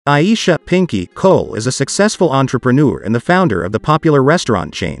Aisha "Pinky" Cole is a successful entrepreneur and the founder of the popular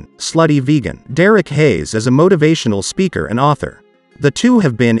restaurant chain, Slutty Vegan. Derrick Hayes is a motivational speaker and author. The two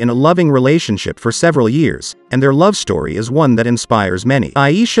have been in a loving relationship for several years, and their love story is one that inspires many.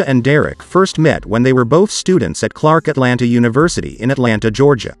 Aisha and Derrick first met when they were both students at Clark Atlanta University in Atlanta,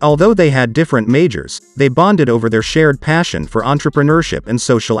 Georgia. Although they had different majors, they bonded over their shared passion for entrepreneurship and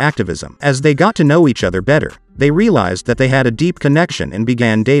social activism. As they got to know each other better, they realized that they had a deep connection and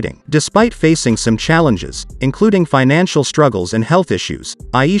began dating. Despite facing some challenges, including financial struggles and health issues,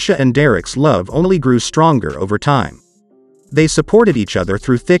 Aisha and Derrick's love only grew stronger over time. They supported each other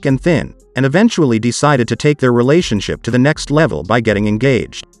through thick and thin, and eventually decided to take their relationship to the next level by getting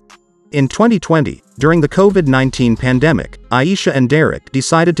engaged. In 2020, during the COVID-19 pandemic, Aisha and Derrick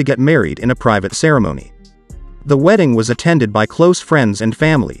decided to get married in a private ceremony. The wedding was attended by close friends and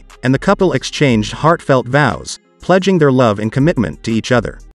family, and the couple exchanged heartfelt vows, pledging their love and commitment to each other.